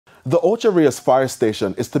The Ocho Rios fire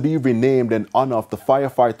station is to be renamed in honor of the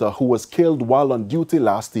firefighter who was killed while on duty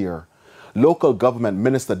last year. Local government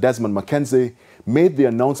minister Desmond McKenzie made the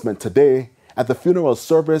announcement today at the funeral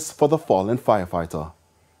service for the fallen firefighter.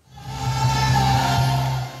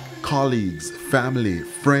 Colleagues, family,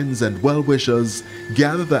 friends and well-wishers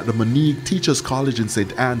gathered at the Monique Teachers College in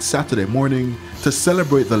St. Anne Saturday morning to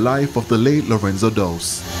celebrate the life of the late Lorenzo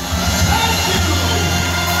Douse.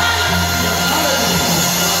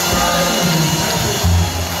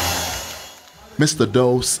 Mr.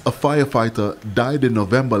 Douse, a firefighter, died in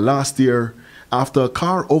November last year after a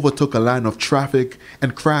car overtook a line of traffic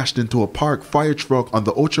and crashed into a parked fire truck on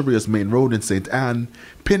the Ocho Rios Main Road in St. Anne,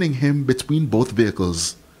 pinning him between both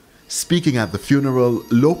vehicles. Speaking at the funeral,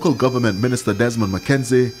 local government minister Desmond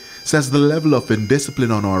McKenzie says the level of indiscipline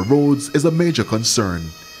on our roads is a major concern.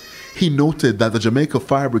 He noted that the Jamaica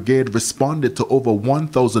Fire Brigade responded to over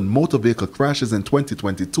 1,000 motor vehicle crashes in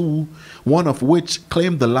 2022, one of which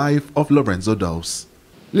claimed the life of Lorenzo Douse.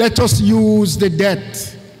 Let us use the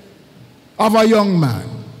death of a young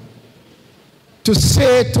man to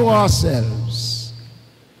say to ourselves,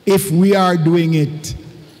 if we are doing it,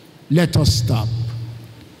 let us stop.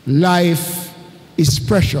 Life is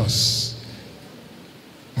precious.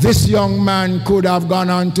 This young man could have gone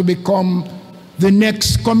on to become the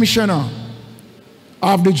next commissioner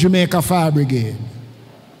of the Jamaica Fire Brigade,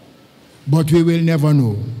 but we will never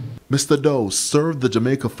know. Mr. Douse served the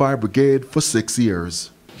Jamaica Fire Brigade for 6 years.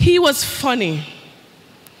 He was funny,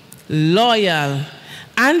 loyal,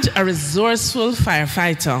 and a resourceful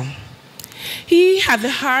firefighter. He had the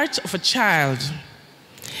heart of a child.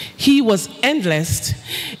 He was endless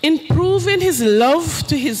in proving his love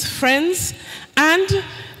to his friends, and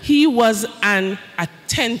he was an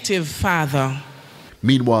attentive father.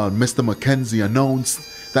 Meanwhile, Mr. McKenzie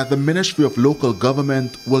announced that the Ministry of Local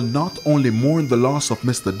Government will not only mourn the loss of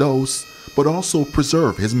Mr. Douse, but also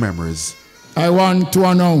preserve his memories. I want to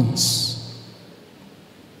announce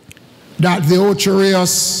that the Ocho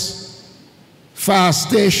Rios Fire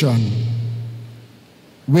Station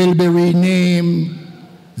will be renamed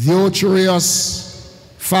the Ocho Rios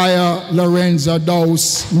Fire Lorenzo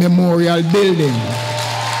Douse Memorial Building.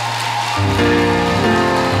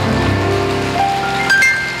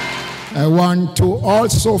 I want to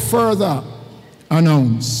also further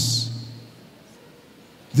announce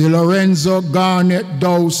the Lorenzo Garnet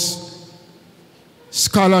Douse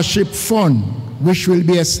Scholarship Fund, which will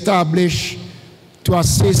be established to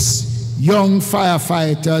assist young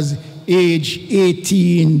firefighters aged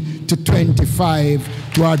 18 to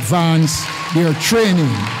 25 to advance their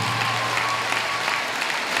training.